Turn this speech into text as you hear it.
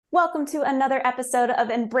Welcome to another episode of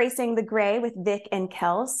Embracing the Gray with Vic and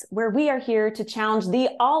Kels, where we are here to challenge the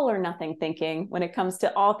all or nothing thinking when it comes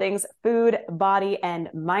to all things food, body, and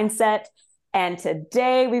mindset. And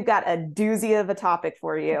today we've got a doozy of a topic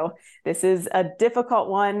for you. This is a difficult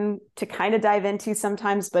one to kind of dive into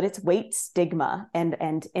sometimes, but it's weight stigma and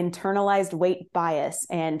internalized weight bias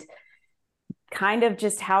and kind of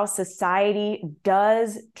just how society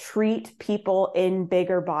does treat people in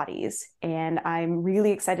bigger bodies. And I'm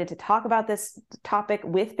really excited to talk about this topic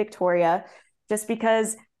with Victoria, just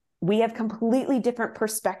because we have completely different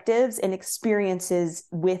perspectives and experiences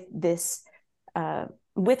with this,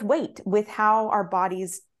 with weight, with how our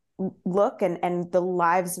bodies look and the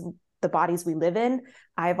lives, the bodies we live in.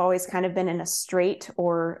 I've always kind of been in a straight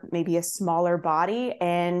or maybe a smaller body,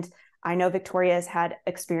 and I know Victoria has had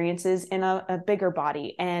experiences in a bigger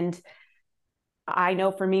body. And I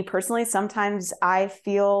know for me personally, sometimes I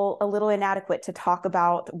feel a little inadequate to talk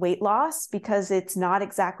about weight loss because it's not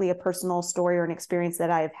exactly a personal story or an experience that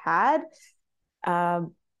I've had.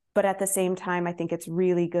 But at the same time, I think it's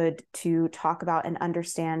really good to talk about and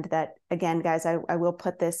understand that, again, guys, I will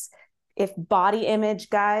put this, if body image,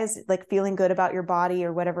 guys, like feeling good about your body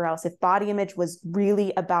or whatever else, if body image was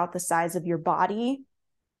really about the size of your body,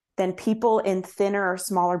 then people in thinner or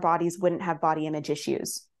smaller bodies wouldn't have body image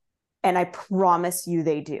issues. And I promise you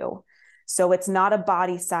they do. So it's not a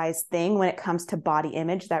body size thing when it comes to body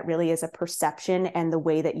image. That really is a perception and the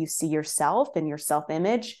way that you see yourself and your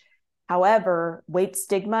self-image. However, weight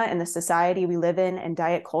stigma in the society we live in and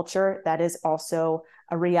diet culture, that is also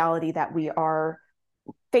a reality that we are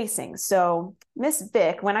facing. So Miss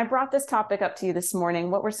Vic, when I brought this topic up to you this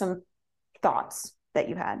morning, what were some thoughts that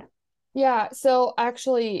you had? Yeah, so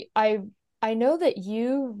actually I know that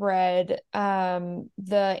you read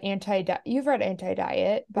you've read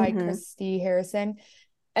Anti-Diet by Mm-hmm. Christy Harrison.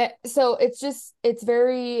 So it's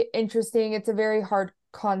very interesting. It's a very hard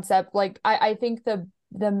concept. Like I think the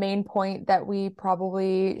main point that we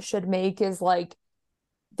probably should make is like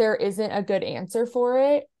there isn't a good answer for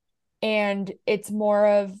it. And it's more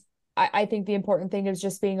of I think the important thing is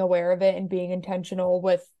just being aware of it and being intentional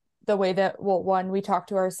with the way that, well, one, we talk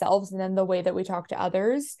to ourselves and then the way that we talk to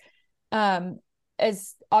others.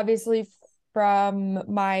 As obviously from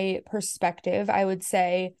my perspective, I would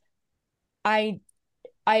say I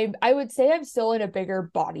would say I'm still in a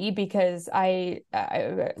bigger body because I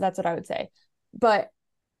that's what I would say. But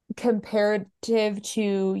comparative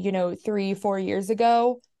to, 3, 4 years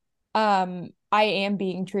ago, I am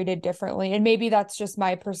being treated differently. And maybe that's just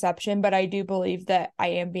my perception, but I do believe that I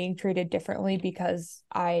am being treated differently because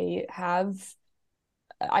I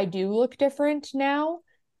do look different now.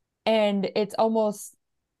 And it's almost,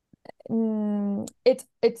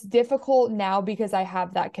 it's difficult now because I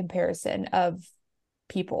have that comparison of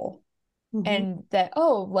people Mm-hmm. and that,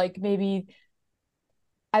 oh, like maybe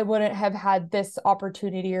I wouldn't have had this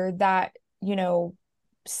opportunity or that,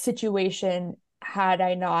 situation had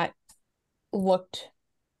I not looked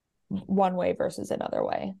one way versus another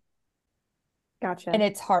way. And Gotcha.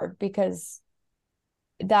 it's hard because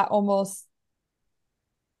that almost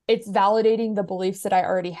it's validating the beliefs that I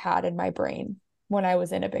already had in my brain when I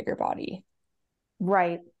was in a bigger body.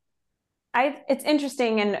 Right. It's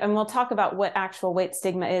interesting, and we'll talk about what actual weight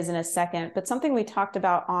stigma is in a second, but something we talked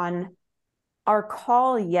about on our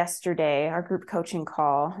call yesterday, our group coaching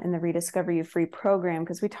call in the Rediscover You Free program,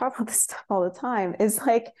 because we talk about this stuff all the time, is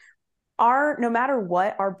like no matter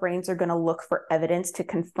what, our brains are going to look for evidence to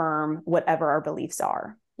confirm whatever our beliefs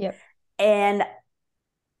are. Yep. And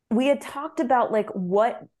we had talked about like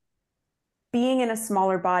what being in a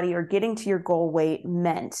smaller body or getting to your goal weight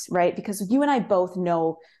meant, right? Because you and I both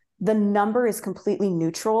know the number is completely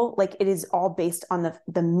neutral. Like it is all based on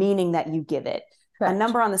the meaning that you give it. A Correct.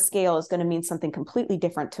 number on the scale is going to mean something completely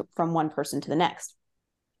different from one person to the next.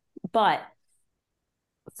 But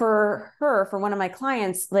for one of my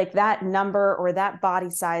clients, like that number or that body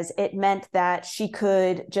size, it meant that she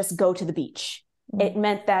could just go to the beach. It Mm.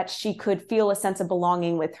 meant that she could feel a sense of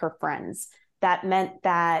belonging with her friends. That meant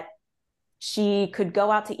that she could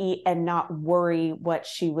go out to eat and not worry what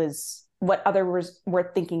others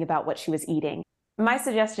were thinking about what she was eating. My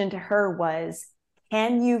suggestion to her was,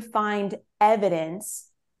 can you find evidence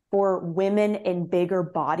for women in bigger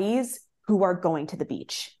bodies who are going to the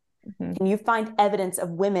beach? Mhm. Can you find evidence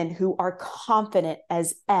of women who are confident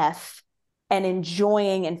as F and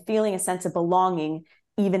enjoying and feeling a sense of belonging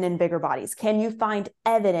even in bigger bodies? Can you find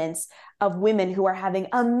evidence of women who are having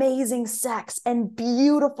amazing sex and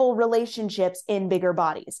beautiful relationships in bigger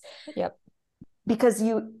bodies? Yep. Because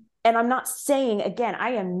and I'm not saying, again,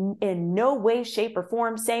 I am in no way, shape, or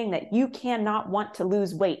form saying that you cannot want to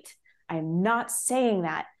lose weight. I'm not saying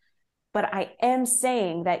that. But I am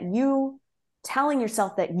saying that you telling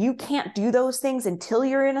yourself that you can't do those things until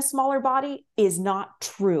you're in a smaller body is not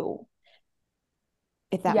true.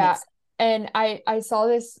 If that Yeah. makes sense. And I saw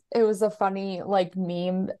this, it was a funny like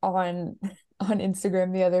meme on on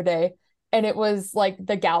Instagram the other day. And it was like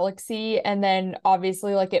the galaxy, and then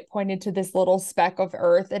obviously like it pointed to this little speck of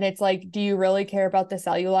Earth, and it's like, do you really care about the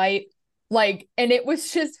cellulite? Like, and it was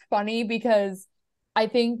just funny because I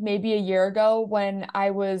think maybe a year ago when I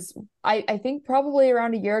think probably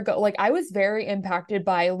around a year ago, like I was very impacted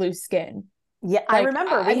by loose skin. Yeah, I Like,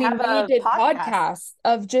 remember we have mean, we a did podcast. podcasts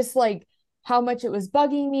of just like how much it was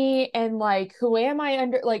bugging me and like, who am I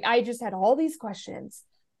under? Like, I just had all these questions.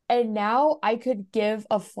 And now I could give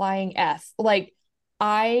a flying F. Like,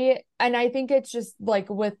 and I think it's just like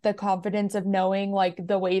with the confidence of knowing like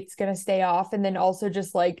the weight's gonna stay off. And then also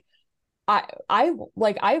just like, I've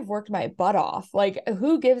worked my butt off. Like,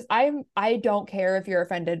 who gives, I don't care if you're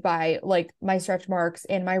offended by like my stretch marks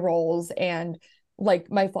and my rolls and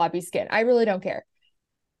like my floppy skin. I really don't care.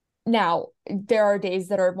 Now, there are days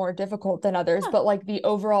that are more difficult than others, but like the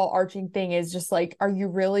overall arching thing is just like, are you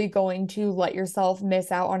really going to let yourself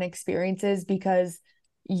miss out on experiences because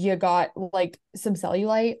you got like some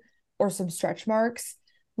cellulite or some stretch marks?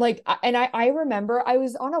 Like, and I remember I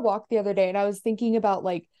was on a walk the other day and I was thinking about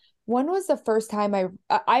like, when was the first time I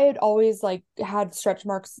had always like had stretch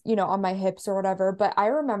marks, you know, on my hips or whatever, but I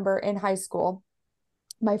remember in high school,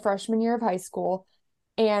 my freshman year of high school,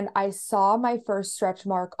 and I saw my first stretch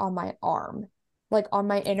mark on my arm, like on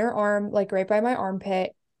my inner arm, like right by my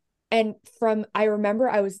armpit. And I remember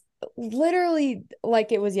I was literally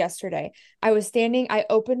like it was yesterday. I was standing, I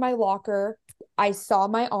opened my locker, I saw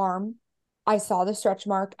my arm, I saw the stretch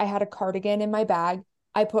mark. I had a cardigan in my bag.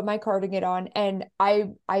 I put my cardigan on, and I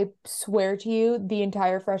swear to you, the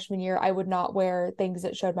entire freshman year, I would not wear things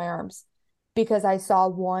that showed my arms because I saw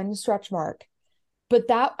one stretch mark. But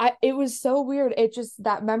it was so weird. It just,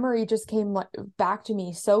 that memory just came like back to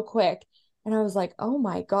me so quick. And I was like, oh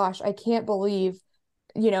my gosh, I can't believe,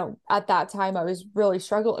 you know, at that time I was really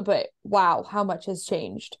struggling, but wow, how much has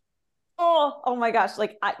changed. Oh my gosh.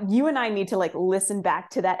 Like you and I need to like listen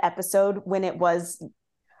back to that episode when it was,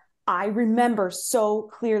 I remember so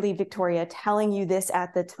clearly, Victoria, telling you this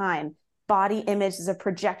at the time. Body image is a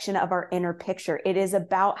projection of our inner picture. It is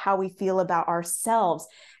about how we feel about ourselves.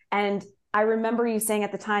 And I remember you saying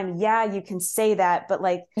at the time, yeah, you can say that, but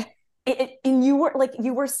like, and you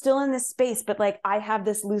were still in this space, but like, I have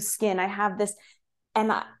this loose skin. I have this, and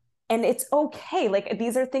I, and it's okay. Like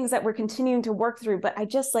these are things that we're continuing to work through, but I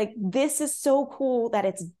just like, this is so cool that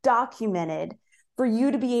it's documented for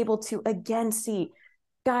you to be able to again see,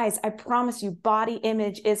 guys, I promise you, body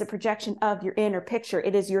image is a projection of your inner picture.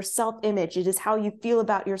 It is your self-image. It is how you feel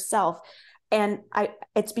about yourself. And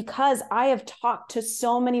it's because I have talked to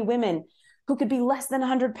so many women who could be less than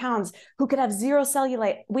 100 pounds, who could have zero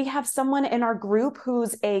cellulite. We have someone in our group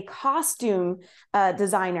who's a costume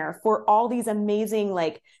designer for all these amazing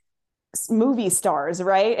like movie stars,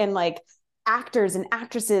 right? And like actors and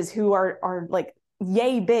actresses who are like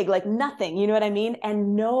yay big, like nothing, you know what I mean?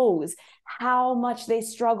 And knows how much they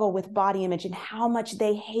struggle with body image and how much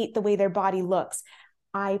they hate the way their body looks.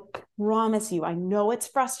 I promise you, I know it's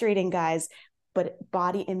frustrating, guys, but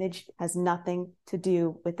body image has nothing to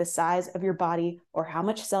do with the size of your body or how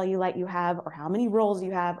much cellulite you have or how many rolls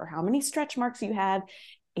you have or how many stretch marks you have.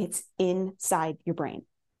 It's inside your brain.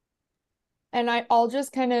 And I'll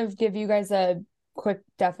just kind of give you guys a quick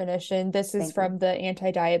definition. This is Thank you. from the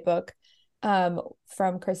anti-diet book,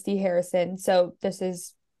 from Christy Harrison. So this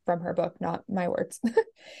is from her book, not my words.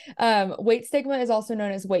 Weight stigma is also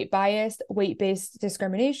known as weight bias, weight-based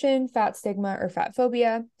discrimination, fat stigma, or fat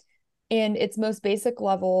phobia. And at its most basic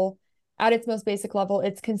level,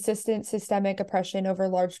 it's consistent systemic oppression over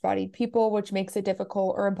large-bodied people, which makes it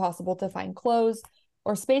difficult or impossible to find clothes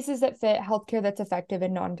or spaces that fit, healthcare that's effective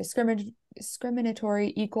and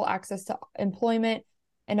non-discriminatory, equal access to employment,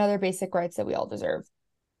 and other basic rights that we all deserve.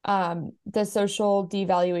 The social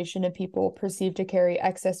devaluation of people perceived to carry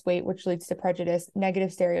excess weight, which leads to prejudice,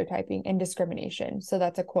 negative stereotyping, and discrimination. So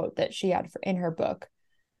that's a quote that she had in her book.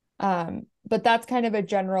 But that's kind of a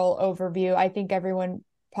general overview. I think everyone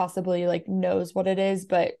possibly like knows what it is,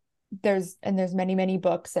 but there's many, many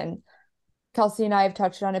books, and Kelsey and I have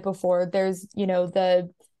touched on it before. There's, you know,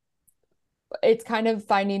 it's kind of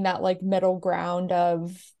finding that like middle ground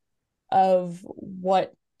of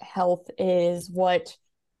what health is, what,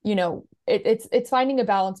 you know, it's finding a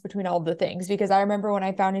balance between all of the things. Because I remember when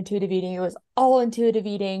I found intuitive eating, it was all intuitive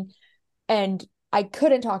eating, and I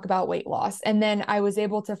couldn't talk about weight loss. And then I was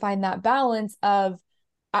able to find that balance of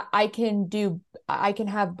I can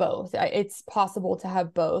have both. It's possible to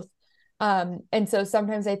have both. And so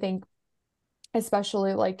sometimes I think,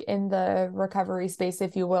 especially like in the recovery space,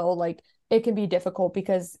 if you will, like it can be difficult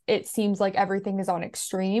because it seems like everything is on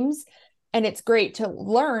extremes, and it's great to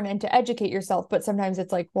learn and to educate yourself, but sometimes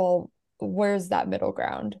it's like, well, where's that middle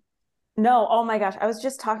ground? No, oh my gosh. I was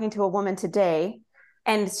just talking to a woman today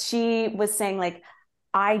and she was saying like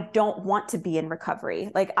I don't want to be in recovery.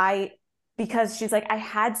 Because she's like I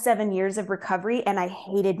had 7 years of recovery and I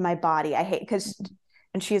hated my body. I hate because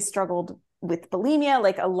and she has struggled with bulimia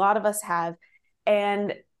like a lot of us have.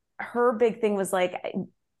 And her big thing was like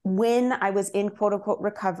when I was in quote unquote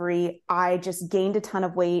recovery, I just gained a ton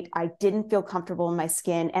of weight. I didn't feel comfortable in my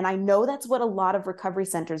skin. And I know that's what a lot of recovery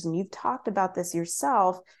centers, and you've talked about this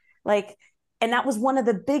yourself, like, and that was one of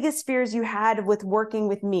the biggest fears you had with working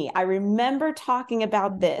with me. I remember talking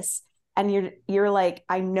about this, and you're like,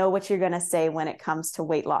 I know what you're going to say when it comes to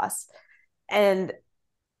weight loss. And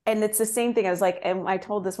it's the same thing. I was like, and I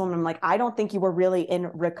told this woman, I'm like, I don't think you were really in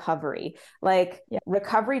recovery. Like Yeah.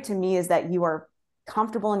 recovery to me is that you are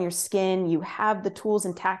comfortable in your skin. You have the tools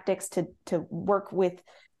and tactics to work with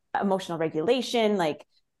emotional regulation. Like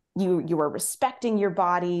you are respecting your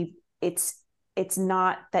body. It's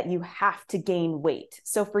not that you have to gain weight.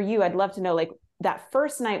 So for you, I'd love to know, like that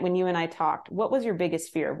first night when you and I talked, what was your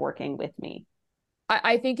biggest fear of working with me?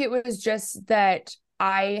 I think it was just that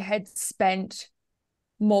I had spent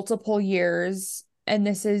multiple years, and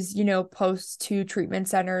this is, post two treatment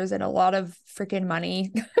centers and a lot of freaking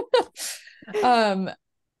money. um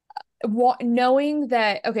Knowing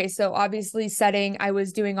that, okay, so obviously setting, I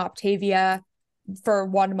was doing Optavia for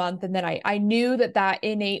 1 month, and then I knew that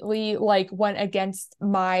innately like went against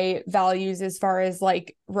my values as far as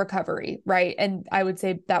like recovery, right? And I would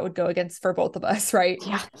say that would go against for both of us, right?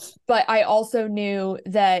 Yeah. But I also knew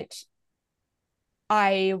that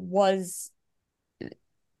I was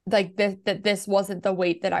like that this wasn't the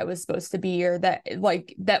weight that I was supposed to be, or that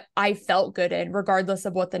I felt good in, regardless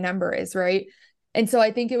of what the number is, right? And so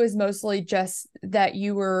I think it was mostly just that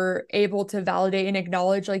you were able to validate and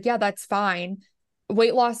acknowledge, like, yeah, that's fine.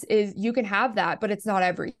 Weight loss is, you can have that, but it's not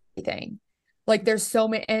everything. Like there's so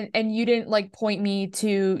many, and you didn't like point me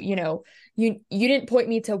to, you didn't point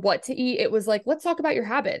me to what to eat. It was like, let's talk about your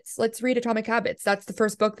habits. Let's read Atomic Habits. That's the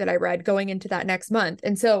first book that I read going into that next month.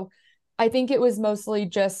 And so I think it was mostly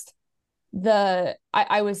just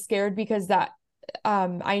I was scared because that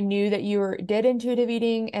I knew that you did intuitive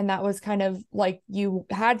eating, and that was kind of like you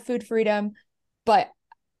had food freedom, but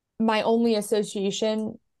my only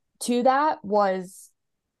association to that was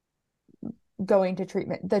going to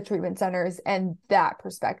the treatment centers and that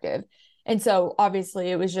perspective. And so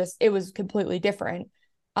obviously it was completely different.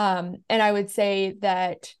 And I would say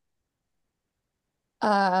that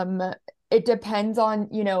um it depends on,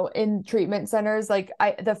 in treatment centers, like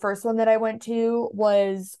the first one that I went to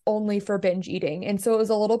was only for binge eating. And so it was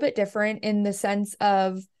a little bit different in the sense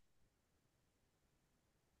of,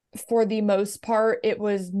 for the most part, it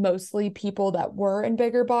was mostly people that were in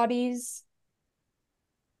bigger bodies.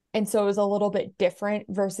 And so it was a little bit different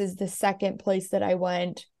versus the second place that I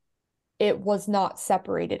went. It was not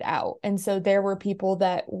separated out. And so there were people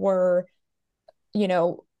that were, you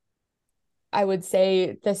know, I would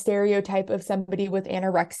say the stereotype of somebody with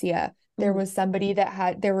anorexia. There was somebody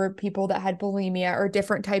there were people that had bulimia or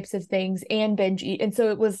different types of things and binge eat. And so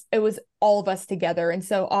it was all of us together. And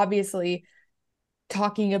so obviously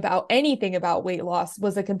talking about anything about weight loss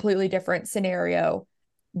was a completely different scenario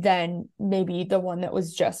than maybe the one that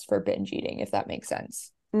was just for binge eating, if that makes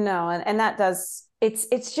sense. No, and that does,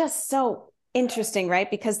 it's just so interesting,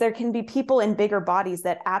 right? Because there can be people in bigger bodies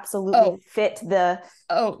that absolutely fit the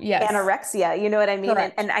Yes, anorexia, you know what I mean?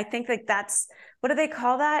 correct. And I think like that's, what do they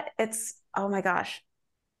call that? It's, oh my gosh,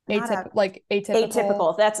 Like atypical.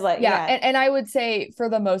 atypical. That's what, Yeah. yeah. And I would say for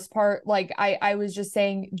the most part, like I was just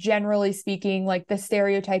saying, generally speaking, like the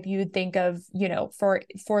stereotype you would think of,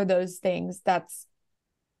 for those things, that's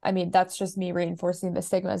just me reinforcing the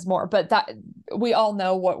stigmas more. But that we all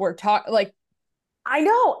know what we're talking, like, I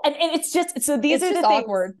know. And it's just, so these it's are just the things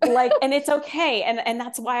awkward. like, and it's okay. And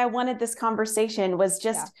that's why I wanted this conversation, was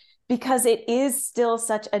just because it is still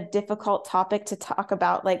such a difficult topic to talk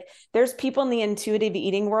about. Like there's people in the intuitive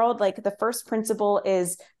eating world, like the first principle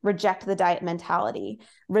is reject the diet mentality,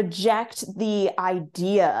 reject the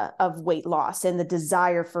idea of weight loss and the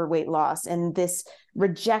desire for weight loss, and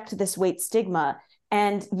reject this weight stigma.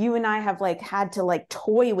 And you and I have like had to like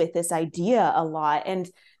toy with this idea a lot. And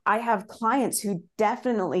I have clients who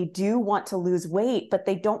definitely do want to lose weight, but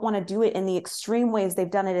they don't want to do it in the extreme ways they've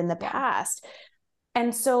done it in the past.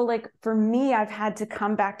 And so like for me, I've had to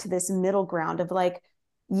come back to this middle ground of like,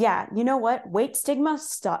 yeah, you know what? Weight stigma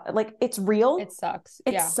stuff, like it's real. It sucks.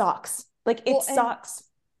 It sucks. Like it Well, sucks.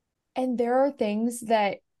 and there are things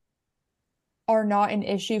that are not an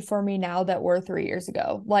issue for me now that were 3 years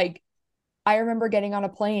ago. Like I remember getting on a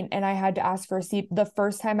plane and I had to ask for a seat the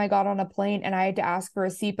first time I got on a plane and I had to ask for a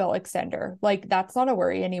seatbelt extender. Like that's not a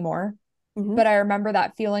worry anymore. But Mm-hmm. I remember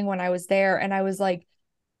that feeling when I was there and I was like,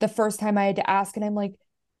 the first time I had to ask, and I'm like,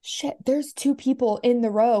 shit, there's two people in the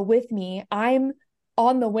row with me. I'm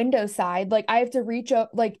on the window side. Like I have to reach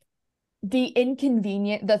up, like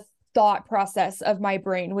the thought process of my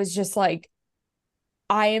brain was just like,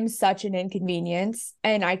 I am such an inconvenience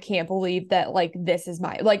and I can't believe that like this is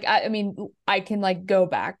my like I mean I can like go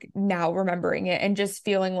back now remembering it and just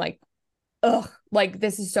feeling like ugh like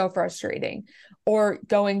this is so frustrating, or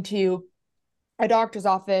going to a doctor's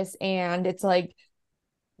office and it's like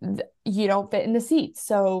you don't fit in the seats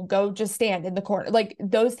so go just stand in the corner, like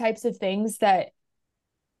those types of things that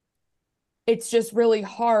it's just really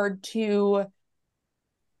hard to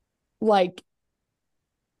like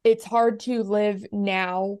it's hard to live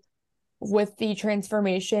now with the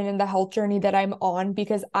transformation and the health journey that I'm on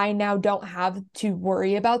because I now don't have to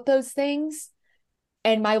worry about those things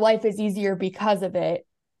and my life is easier because of it.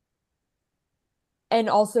 And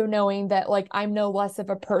also knowing that like I'm no less of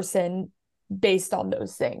a person based on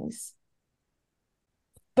those things.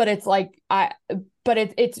 But it's like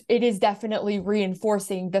it is definitely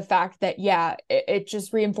reinforcing the fact that yeah, it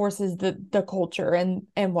just reinforces the culture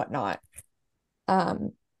and whatnot.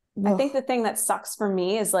 Um I ugh, think the thing that sucks for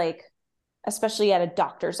me is like, especially at a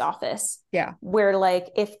doctor's office, yeah. where like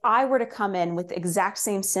if I were to come in with the exact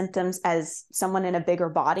same symptoms as someone in a bigger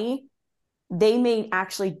body, they may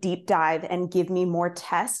actually deep dive and give me more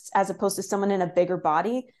tests as opposed to someone in a bigger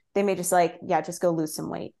body. They may just like, yeah, just go lose some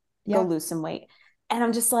weight, go Yeah. lose some weight. And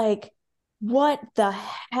I'm just like, what the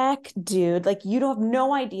heck, dude? Like, you don't have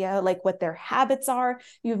no idea like what their habits are.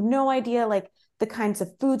 You have no idea like the kinds of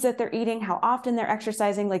foods that they're eating, how often they're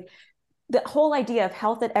exercising. Like, the whole idea of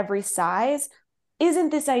health at every size isn't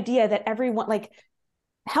this idea that everyone like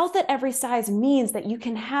health at every size means that you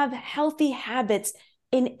can have healthy habits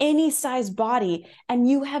in any size body and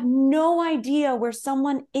you have no idea where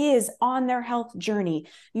someone is on their health journey.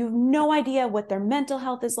 You have no idea what their mental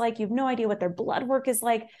health is like. You have no idea what their blood work is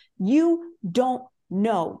like. You don't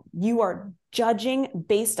know. You are judging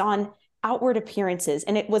based on outward appearances.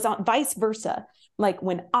 And it was on vice versa. Like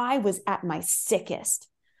when I was at my sickest,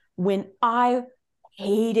 when I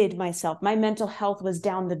hated myself, my mental health was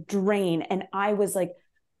down the drain and I was like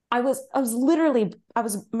I was literally, I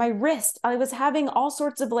was my wrist, I was having all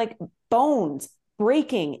sorts of like bones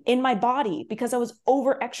breaking in my body because I was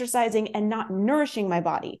over exercising and not nourishing my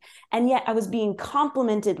body. And yet I was being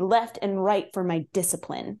complimented left and right for my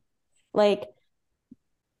discipline. Like,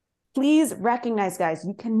 please recognize, guys,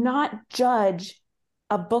 you cannot judge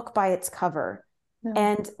a book by its cover. No.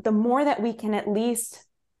 And the more that we can at least,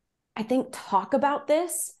 I think, talk about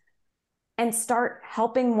this and start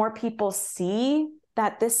helping more people see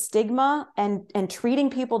that this stigma and treating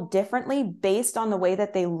people differently based on the way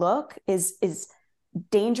that they look is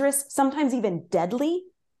dangerous, sometimes even deadly,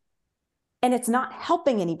 and it's not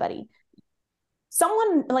helping anybody.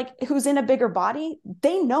 Someone like who's in a bigger body,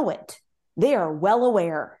 they know it. They are well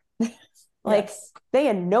aware. Like Yes. they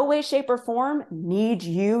in no way, shape, or form need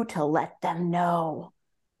you to let them know.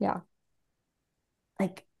 Yeah.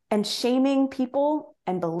 Like, and shaming people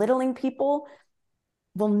and belittling people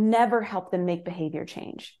will never help them make behavior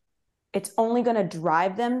change. It's only going to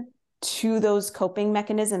drive them to those coping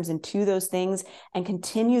mechanisms and to those things and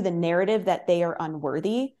continue the narrative that they are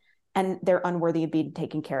unworthy and they're unworthy of being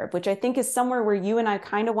taken care of, which I think is somewhere where you and I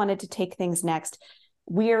kind of wanted to take things next.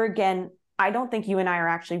 We are again, I don't think you and I are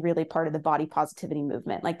actually really part of the body positivity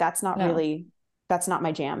movement. Like No. that's not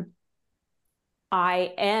my jam.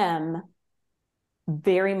 I am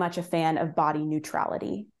very much a fan of body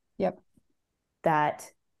neutrality. Yep. That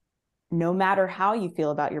no matter how you feel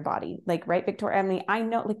about your body, like, right, Victoria? I mean, I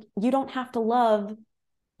know, like, you don't have to love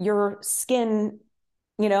your skin,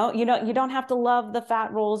 you don't have to love the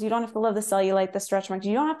fat rolls, you don't have to love the cellulite, the stretch marks,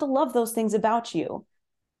 you don't have to love those things about you.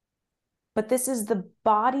 But this is the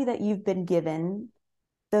body that you've been given,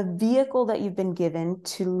 the vehicle that you've been given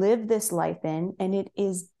to live this life in, and it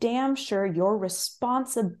is damn sure your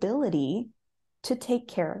responsibility to take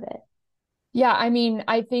care of it. Yeah, I mean,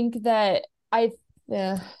 I think that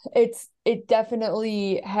yeah, it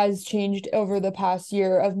definitely has changed over the past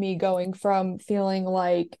year of me going from feeling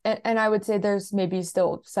like, and I would say there's maybe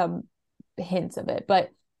still some hints of it, but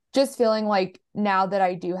just feeling like now that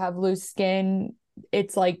I do have loose skin,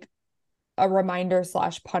 it's like a reminder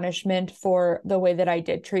slash punishment for the way that I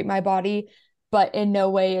did treat my body. But in no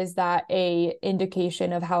way is that a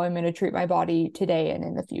indication of how I'm going to treat my body today and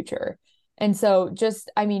in the future. And so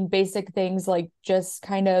just, I mean, basic things like just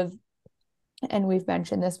kind of, and we've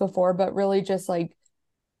mentioned this before, but really just like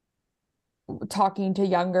talking to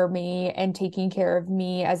younger me and taking care of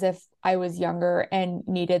me as if I was younger and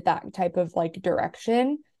needed that type of like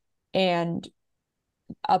direction, and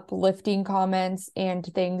uplifting comments and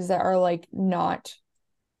things that are like not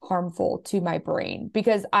harmful to my brain.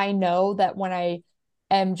 Because I know that when I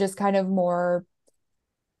am just kind of more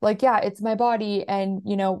like, yeah, it's my body, and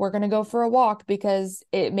we're gonna go for a walk because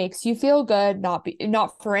it makes you feel good,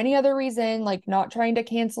 not for any other reason, like not trying to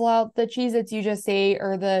cancel out the Cheez-Its you just ate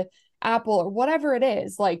or the apple or whatever it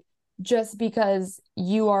is, like just because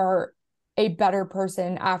you are a better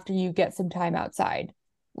person after you get some time outside,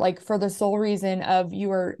 like for the sole reason of you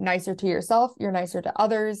are nicer to yourself, you're nicer to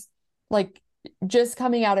others, like just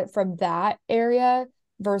coming at it from that area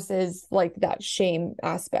versus like that shame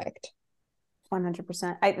aspect.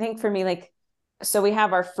 100%. I think for me, like, so we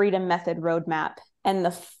have our freedom method roadmap, and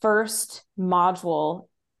the first module,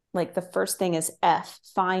 like the first thing is F,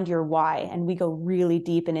 find your why. And we go really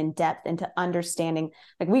deep and in depth into understanding,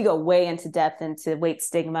 like we go way into depth into weight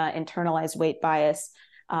stigma, internalized weight bias,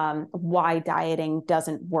 why dieting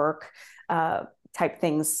doesn't work, type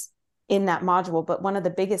things in that module. But one of the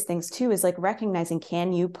biggest things too is like recognizing,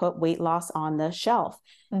 can you put weight loss on the shelf?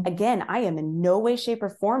 Mm-hmm. Again, I am in no way, shape, or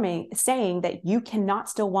form saying that you cannot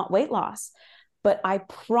still want weight loss. But I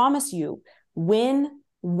promise you, when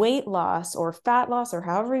weight loss or fat loss, or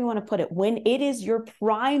however you want to put it, when it is your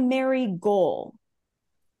primary goal,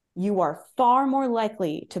 you are far more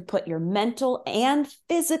likely to put your mental and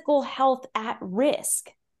physical health at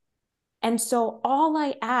risk. And so all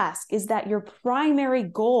I ask is that your primary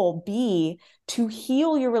goal be to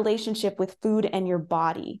heal your relationship with food and your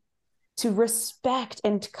body, to respect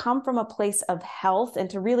and to come from a place of health, and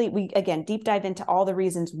to really, we again deep dive into all the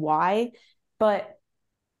reasons why, but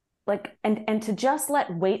like, and to just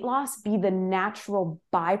let weight loss be the natural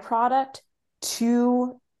byproduct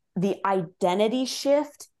to the identity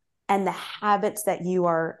shift and the habits that you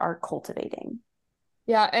are cultivating.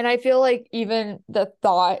 Yeah, and I feel like even the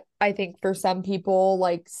thought, I think for some people,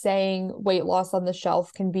 like saying weight loss on the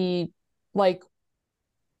shelf can be like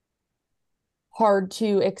hard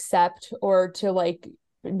to accept or to like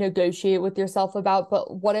negotiate with yourself about.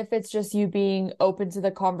 But what if it's just you being open to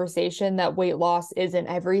the conversation that weight loss isn't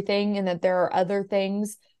everything, and that there are other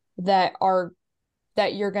things that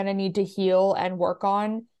you're going to need to heal and work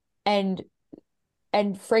on, and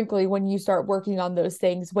frankly, when you start working on those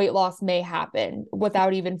things, weight loss may happen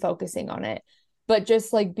without even focusing on it. But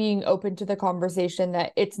just like being open to the conversation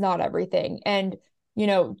that it's not everything. And,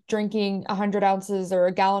 drinking 100 ounces or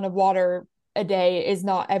a gallon of water a day is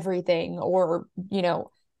not everything. Or,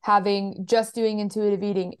 doing intuitive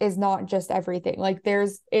eating is not just everything. Like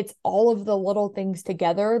it's all of the little things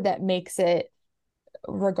together that makes it,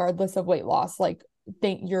 regardless of weight loss, like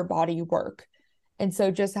think your body work. And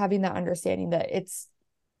so just having that understanding that it's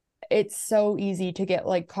so easy to get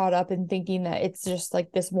like caught up in thinking that it's just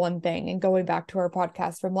like this one thing. And going back to our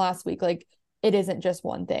podcast from last week, like it isn't just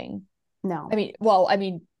one thing. No. I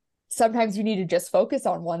mean, sometimes you need to just focus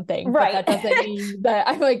on one thing, right? But that doesn't mean that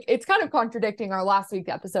I'm like, it's kind of contradicting our last week's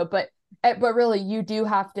episode, but really you do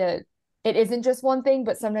have to, it isn't just one thing,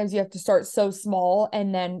 but sometimes you have to start so small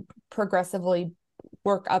and then progressively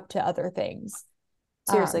work up to other things.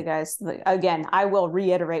 Seriously, guys, again, I will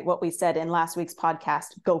reiterate what we said in last week's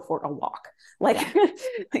podcast, go for a walk. Like,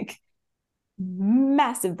 like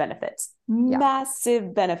massive benefits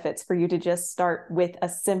for you to just start with a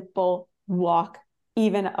simple walk,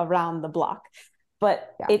 even around the block.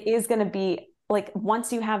 But it is going to be like,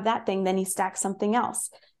 once you have that thing, then you stack something else.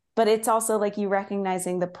 But it's also like you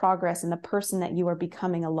recognizing the progress and the person that you are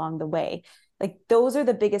becoming along the way. Like, those are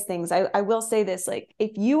the biggest things. I will say this, like,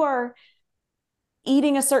 if you are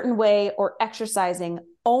eating a certain way or exercising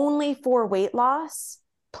only for weight loss,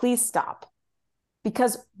 please stop.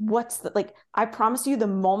 Because I promise you, the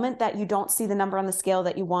moment that you don't see the number on the scale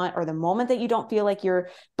that you want, or the moment that you don't feel like your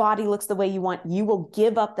body looks the way you want, you will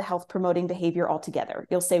give up the health promoting behavior altogether.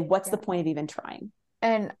 You'll say, what's the point of even trying?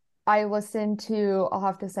 And I listened to, I'll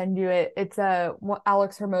have to send you it. It's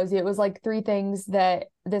Alex Hormozy. It was like 3 things that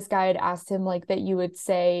this guy had asked him, like, that you would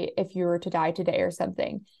say if you were to die today or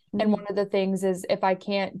something. Mm-hmm. And one of the things is, if I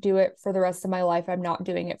can't do it for the rest of my life, I'm not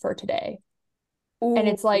doing it for today. Ooh. And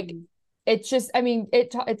it's like, it's just, I mean,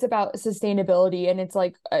 it's about sustainability. And it's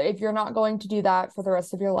like, if you're not going to do that for the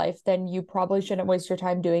rest of your life, then you probably shouldn't waste your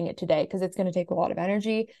time doing it today, because it's going to take a lot of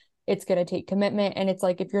energy. It's going to take commitment. And it's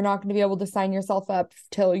like, if you're not going to be able to sign yourself up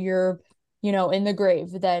till you're, in the grave,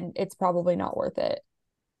 then it's probably not worth it.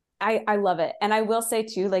 I love it. And I will say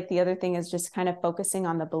too, like the other thing is just kind of focusing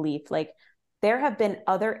on the belief. Like there have been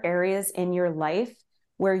other areas in your life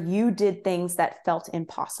where you did things that felt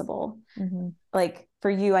impossible. Mm-hmm. Like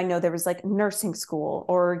for you, I know there was like nursing school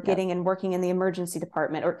or Yep. getting and working in the emergency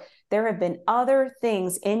department, or there have been other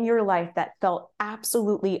things in your life that felt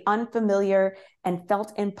absolutely unfamiliar and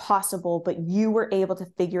felt impossible, but you were able to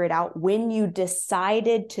figure it out when you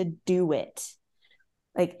decided to do it.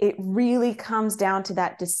 Like it really comes down to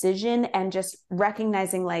that decision and just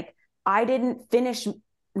recognizing like, I didn't finish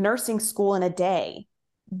nursing school in a day.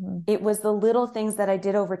 Mm-hmm. It was the little things that I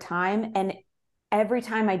did over time. And every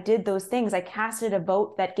time I did those things, I casted a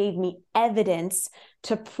vote that gave me evidence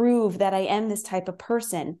to prove that I am this type of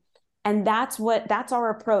person. And that's our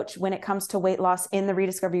approach when it comes to weight loss in the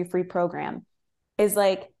Rediscover You Free program, is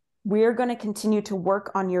like, we're going to continue to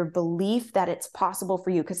work on your belief that it's possible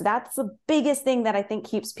for you. Because that's the biggest thing that I think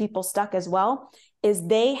keeps people stuck as well, is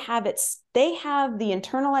they have the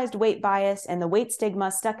internalized weight bias and the weight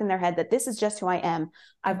stigma stuck in their head that this is just who I am.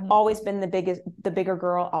 I've always been the bigger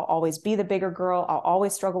girl. I'll always be the bigger girl. I'll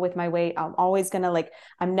always struggle with my weight. I'm always going to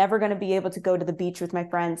I'm never going to be able to go to the beach with my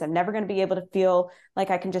friends. I'm never going to be able to feel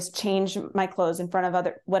like I can just change my clothes in front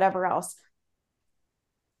of whatever else.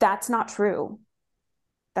 That's not true.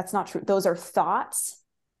 That's not true. Those are thoughts.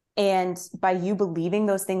 And by you believing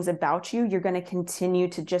those things about you, you're going to continue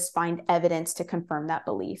to just find evidence to confirm that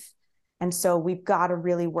belief. And so we've got to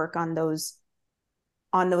really work on those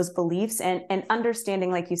beliefs and understanding,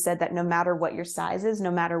 like you said, that no matter what your size is,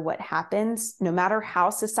 no matter what happens, no matter how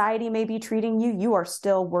society may be treating you, you are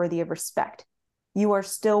still worthy of respect. You are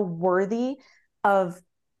still worthy of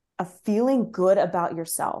feeling good about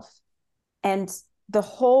yourself. And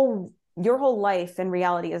your whole life in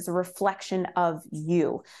reality is a reflection of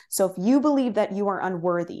you. So if you believe that you are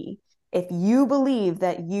unworthy, if you believe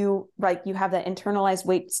that you have that internalized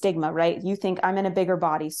weight stigma, right? You think I'm in a bigger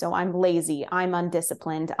body, so I'm lazy, I'm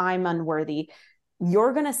undisciplined, I'm unworthy.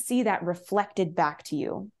 You're going to see that reflected back to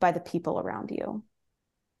you by the people around you.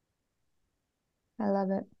 I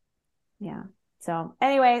love it. Yeah. So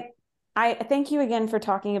anyway, I thank you again for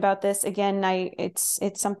talking about this. Again, it's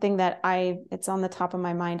something that it's on the top of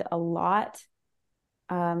my mind a lot.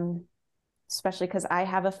 Especially because I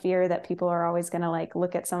have a fear that people are always going to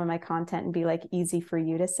look at some of my content and be like, easy for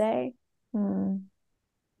you to say.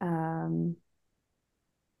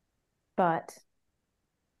 But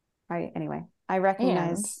anyway, I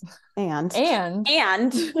recognize and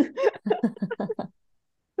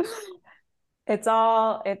it's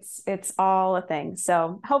all a thing.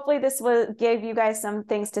 So hopefully this gave you guys some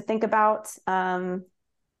things to think about.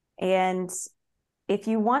 And if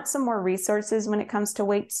you want some more resources when it comes to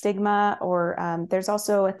weight stigma, or there's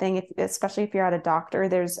also a thing, especially if you're at a doctor,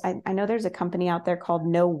 I know there's a company out there called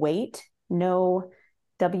No Weight, No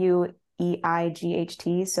WEIGHT.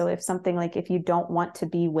 So if something if you don't want to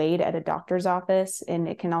be weighed at a doctor's office, and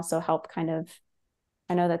it can also help I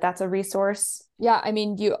know that that's a resource. Yeah, I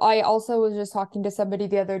mean, I also was just talking to somebody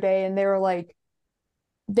the other day and they were like,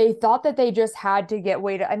 they thought that they just had to get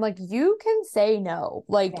weighed. I'm like, you can say no.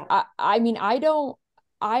 Yeah. I mean, I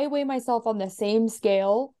weigh myself on the same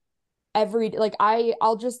scale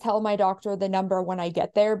I'll just tell my doctor the number when I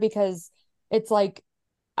get there, because it's like,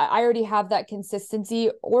 I already have that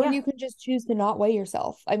consistency, or Yeah. you can just choose to not weigh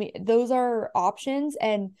yourself. I mean, those are options.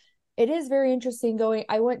 And it is very interesting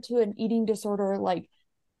I went to an eating disorder,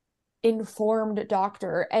 informed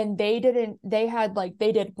doctor, and they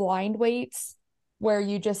did blind weights where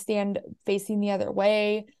you just stand facing the other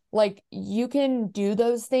way. You can do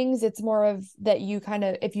those things. It's more of that you kind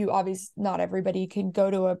of, if you obviously, not everybody can go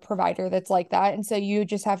to a provider that's like that. And so you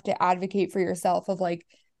just have to advocate for yourself of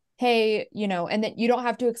hey, and that you don't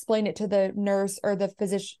have to explain it to the nurse or the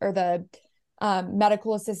physician or the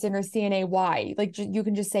medical assistant or CNA why. You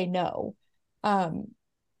can just say no.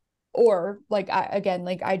 Or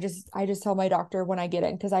I just tell my doctor when I get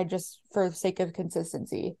in, because I just, for the sake of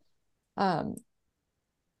consistency.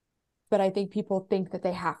 But I think people think that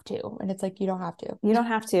they have to, and it's you don't have to. You don't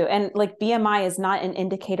have to. And BMI is not an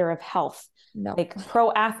indicator of health. No.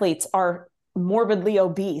 Pro athletes are morbidly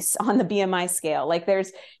obese on the BMI scale.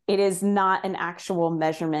 It is not an actual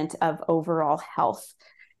measurement of overall health.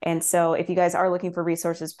 And so if you guys are looking for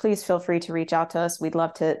resources, please feel free to reach out to us. We'd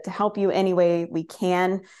love to help you any way we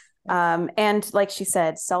can. And like she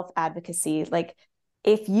said, self-advocacy.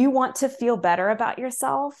 If you want to feel better about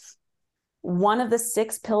yourself, one of the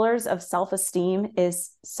 6 pillars of self-esteem is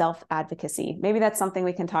self-advocacy. Maybe that's something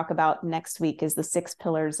we can talk about next week, is the 6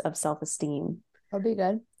 pillars of self-esteem. That'll be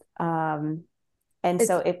good. And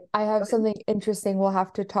so if I have something interesting we'll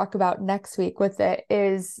have to talk about next week with it,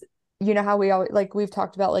 is you know how we always like we've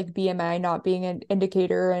talked about like BMI not being an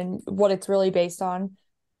indicator and what it's really based on.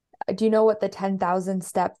 Do you know what the 10,000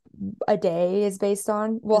 step a day is based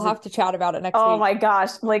on? We'll Is it? have to chat about it next Oh week. my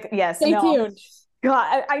gosh. Like, yes, Stay no. tuned.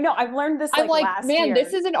 God, I know. I've learned this I'm like like, last man,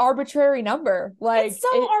 this year. is an arbitrary number. It's Like so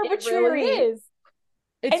it really arbitrary. is.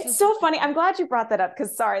 It's It's just so funny. I'm glad you brought that up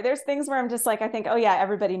because sorry, there's things where I'm just like, I think, oh yeah,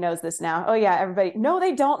 everybody knows this now. Oh yeah, everybody. No,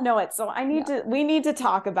 they don't know it. So yeah. we need to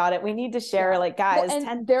talk about it. We need to share Yeah. like, Well, guys, and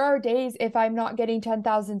 10. there are days if I'm not getting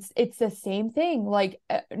 10,000, it's the same thing. Like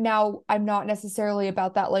now I'm not necessarily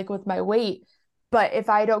about that like with my weight, but if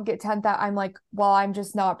I don't get 10,000, I'm like, well, I'm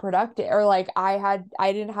just not productive. Or like I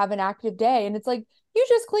didn't have an active day. And it's like, you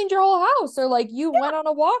just cleaned your whole house or like you went on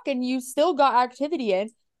a walk and you still got activity in,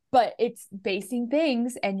 but it's basing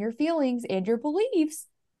things and your feelings and your beliefs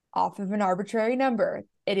off of an arbitrary number.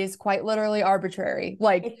 It is quite literally arbitrary.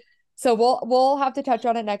 Like, It, so we'll have to touch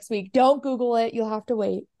on it next week. Don't Google it. You'll have to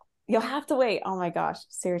wait. you'll have to wait. Oh my gosh,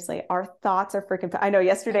 seriously, our thoughts are freaking. I know. I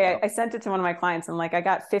Yesterday, know. I sent it to one of my clients and like, I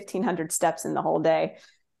got 1,500 steps in the whole day.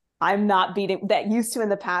 I'm not beating that. Used to in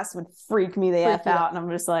the past would freak me the Freak f you out, out. and I'm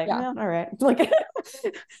just like, Yeah. yeah, all right, like, like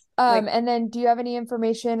And then do you have any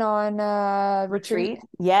information on retreat? retreat.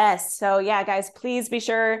 Yes. So yeah, guys, please be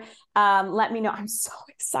sure. Let me know. I'm so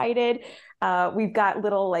excited. We've got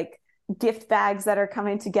little like gift bags that are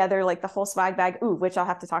coming together, like the whole swag bag, which I'll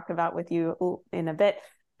have to talk about with you in a bit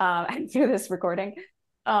after this recording.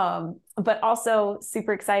 But also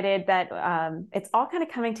super excited that it's all kind of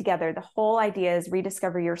coming together. The whole idea is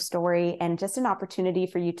rediscover your story and just an opportunity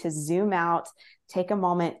for you to zoom out, take a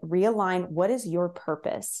moment, realign what is your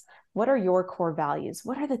purpose? What are your core values?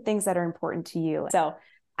 What are the things that are important to you? So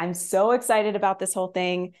I'm so excited about this whole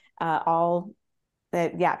thing. All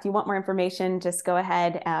that, yeah, if you want more information, just go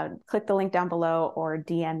ahead and click the link down below or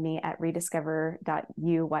DM me at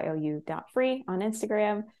rediscover.uyou.free on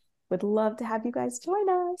Instagram. Would love to have you guys join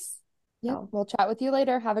us. Yep. So, We'll chat with you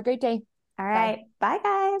later. Have a great day. all Bye. right. Bye,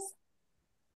 guys.